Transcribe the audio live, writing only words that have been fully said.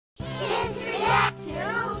back to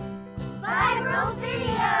Viral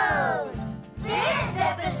Videos! This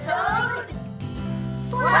episode,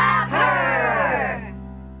 Slap Her!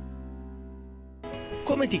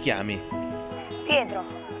 Come ti chiami? Pietro,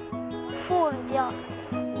 Fulvio,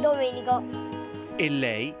 Domenico. E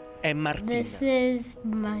lei è Martina. This is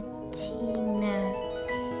Martina.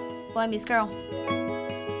 Boy meets girl.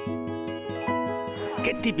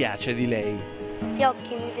 Che ti piace di lei? Gli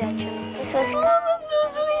occhi mi piacciono. I suoi scatti. So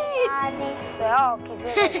sweet. I suoi occhi, i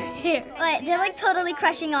suoi Wait, they're like totally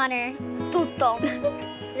crushing on her. tutto.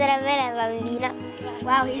 Sarebbe la bambina.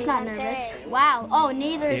 Wow, he's not nervous. Wow. Oh,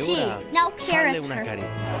 neither is he. ora Now falle caress una her.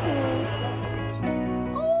 carezza.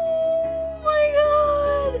 Oh my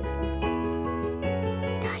god.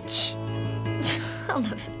 Touch. I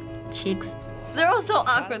love cheeks. They're all so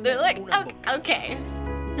awkward. They're like, okay.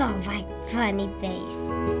 Oh, my funny face.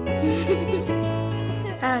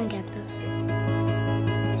 I don't get this.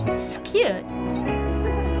 This is cute.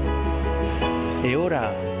 E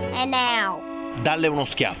ora And now, dalle uno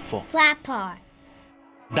schiaffo. slap her.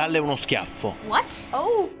 Dalle uno schiaffo. What?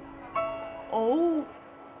 Oh. Oh.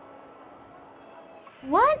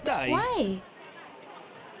 What? Dai. Why?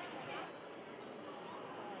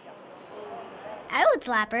 I would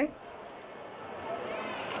slap her.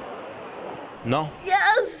 No?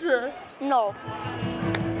 Yes. No.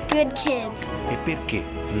 Good kids. E perché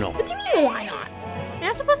no? What do you mean, why not? You're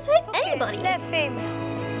not supposed to hit anybody. Lei è femmina.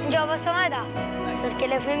 Non ce la posso mai dare. Perché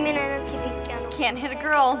le femmine non si picchiano. Can't hit a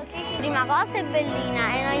girl. Prima cosa è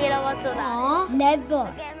bellina e non gliela posso dare. Aw.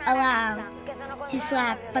 Never allowed to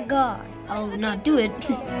slap a girl. Oh, no, do it.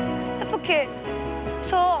 E perché?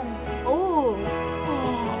 Sono uomo. Oh.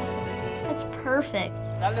 That's perfect.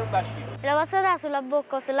 La posso dare sulla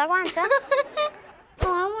bocca o sulla guancia? Oh,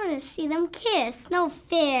 I want to see them kiss. No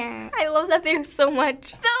fair. I love that video so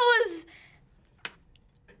much. That was...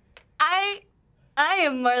 I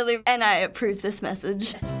am Marlhy, and I approve this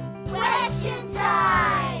message. Question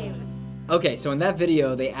time! Okay, so in that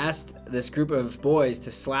video, they asked this group of boys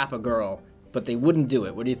to slap a girl, but they wouldn't do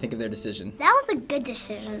it. What do you think of their decision? That was a good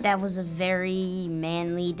decision. That was a very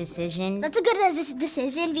manly decision. That's a good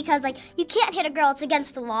decision because, like, you can't hit a girl. It's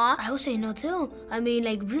against the law. I would say no too. I mean,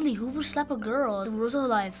 like, really, who would slap a girl? The rules of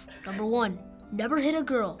life. Number 1, never hit a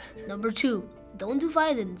girl. Number 2, don't do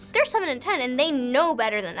violence. They're 7 and 10 and they know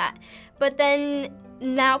better than that. But then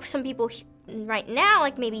now some people right now,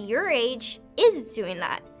 like maybe your age, is doing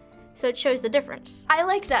that. So it shows the difference. I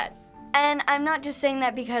like that. And I'm not just saying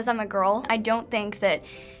that because I'm a girl. I don't think that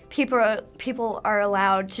people are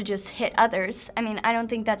allowed to just hit others. I mean, I don't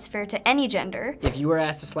think that's fair to any gender. If you were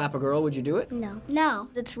asked to slap a girl, would you do it? No. No,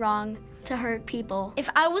 it's wrong to hurt people. If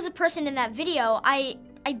I was a person in that video, I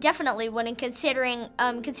definitely wouldn't, considering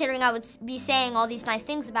I would be saying all these nice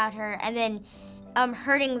things about her and then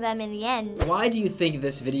hurting them in the end. Why do you think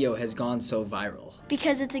this video has gone so viral?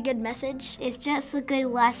 Because it's a good message. It's just a good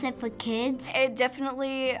lesson for kids. It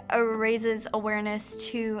definitely raises awareness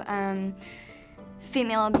to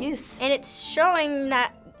female abuse. And it's showing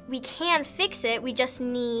that we can fix it, we just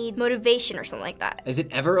need motivation or something like that. Is it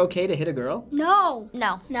ever okay to hit a girl? No.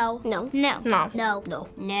 No. No. No. No. No. No. No.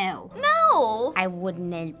 No. No! I would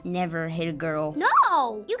never hit a girl.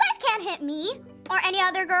 No! You guys can't hit me or any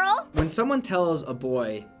other girl. When someone tells a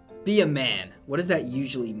boy, be a man, what does that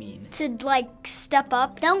usually mean? To, like, step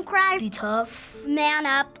up. Don't cry. Be tough. Man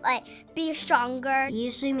up. Like, be stronger.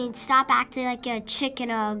 Usually means stop acting like you're a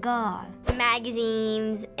chicken or a girl.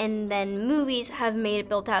 Magazines and then movies have made it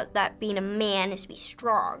built out that being a man is to be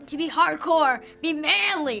strong. To be hardcore, be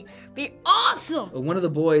manly, be awesome. One of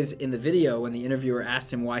the boys in the video, when the interviewer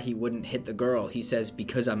asked him why he wouldn't hit the girl, he says,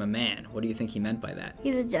 because I'm a man. What do you think he meant by that?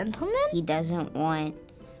 He's a gentleman? He doesn't want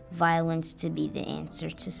violence to be the answer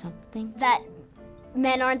to something. That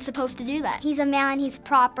men aren't supposed to do that. He's a man, he's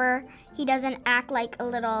proper. He doesn't act like a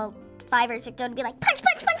little 5 or 6-year-old, be like, punch,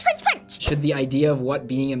 punch, punch, punch, punch. Should the idea of what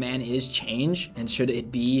being a man is change, and should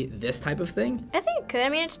it be this type of thing? I think it could. I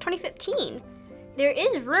mean, it's 2015. There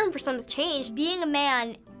is room for some to change. Being a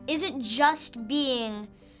man isn't just being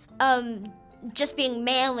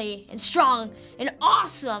manly and strong and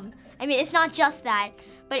awesome. I mean, it's not just that,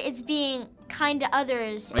 but it's being kind to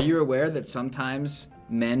others. Are you aware that sometimes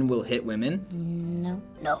men will hit women? No.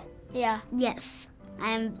 No. Yeah. Yes,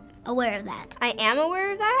 I'm aware of that. I am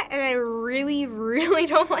aware of that, and I really, really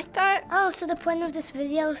don't like that. Oh, so the point of this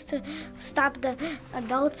video is to stop the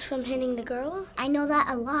adults from hitting the girl? I know that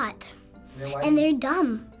a lot. And they're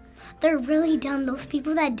dumb. They're really dumb. Those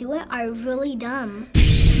people that do it are really dumb.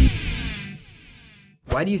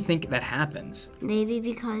 Why do you think that happens? Maybe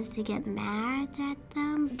because they get mad at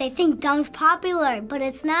them. They think dumb's popular, but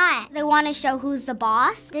it's not. They want to show who's the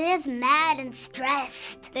boss. They're just mad and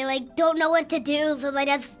stressed. They don't know what to do, so they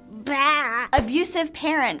just bah. Abusive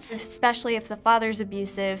parents, especially if the father's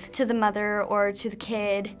abusive to the mother or to the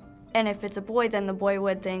kid, and if it's a boy, then the boy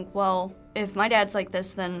would think, well, if my dad's like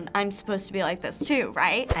this, then I'm supposed to be like this too,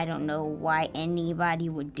 right? I don't know why anybody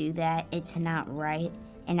would do that. It's not right,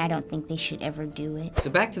 and I don't think they should ever do it. So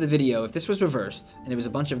back to the video, if this was reversed, and it was a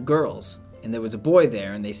bunch of girls, and there was a boy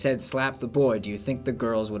there, and they said slap the boy, do you think the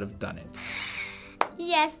girls would have done it?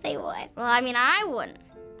 Yes, they would. Well, I mean, I wouldn't,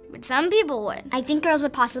 but some people would. I think girls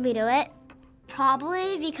would possibly do it.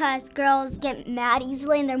 Probably because girls get mad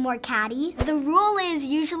easily and they're more catty. The rule is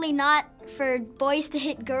usually not for boys to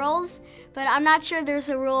hit girls, but I'm not sure there's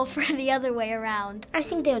a rule for the other way around. I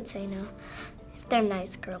think they would say no. If they're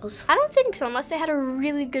nice girls. I don't think so, unless they had a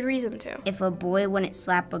really good reason to. If a boy wouldn't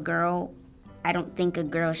slap a girl, I don't think a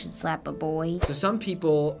girl should slap a boy. So some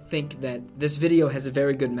people think that this video has a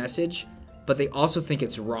very good message, but they also think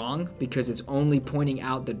it's wrong because it's only pointing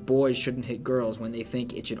out that boys shouldn't hit girls when they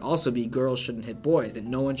think it should also be girls shouldn't hit boys, that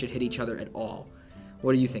no one should hit each other at all.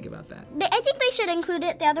 What do you think about that? I think they should include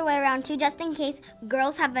it the other way around too, just in case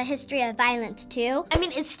girls have a history of violence too. I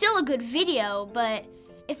mean, it's still a good video, but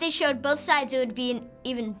if they showed both sides, it would be an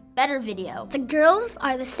even better video. The girls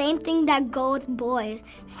are the same thing that go with boys.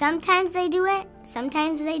 Sometimes they do it,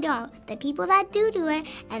 sometimes they don't. The people that do it,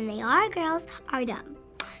 and they are girls, are dumb.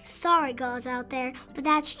 Sorry, girls out there, but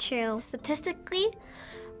that's true. Statistically,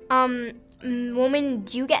 women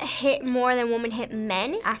do get hit more than women hit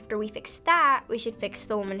men. After we fix that, we should fix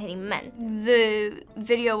the woman hitting men. The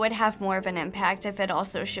video would have more of an impact if it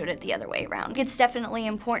also showed it the other way around. It's definitely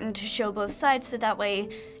important to show both sides so that way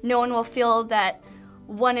no one will feel that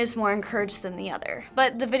one is more encouraged than the other.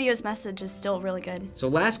 But the video's message is still really good. So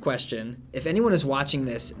last question, if anyone is watching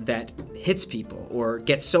this that hits people or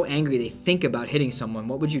gets so angry they think about hitting someone,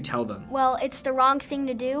 what would you tell them? Well, it's the wrong thing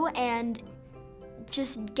to do, and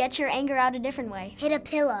just get your anger out a different way. Hit a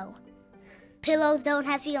pillow. Pillows don't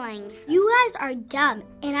have feelings. You guys are dumb,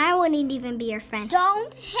 and I wouldn't even be your friend.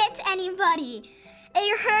 Don't hit anybody.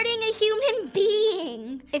 You're hurting a human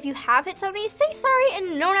being. If you have hit somebody, say sorry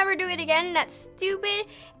and don't ever do it again. That's stupid,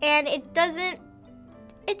 and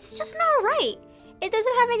it's just not right. It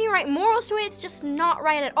doesn't have any right morals to it. It's just not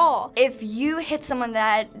right at all. If you hit someone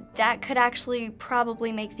that could actually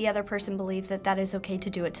probably make the other person believe that that is okay to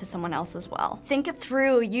do it to someone else as well. Think it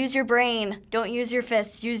through, use your brain. Don't use your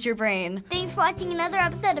fists, use your brain. Thanks for watching another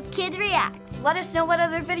episode of Kids React. Let us know what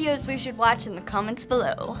other videos we should watch in the comments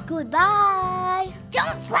below. Goodbye.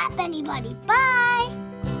 Don't slap anybody. Bye.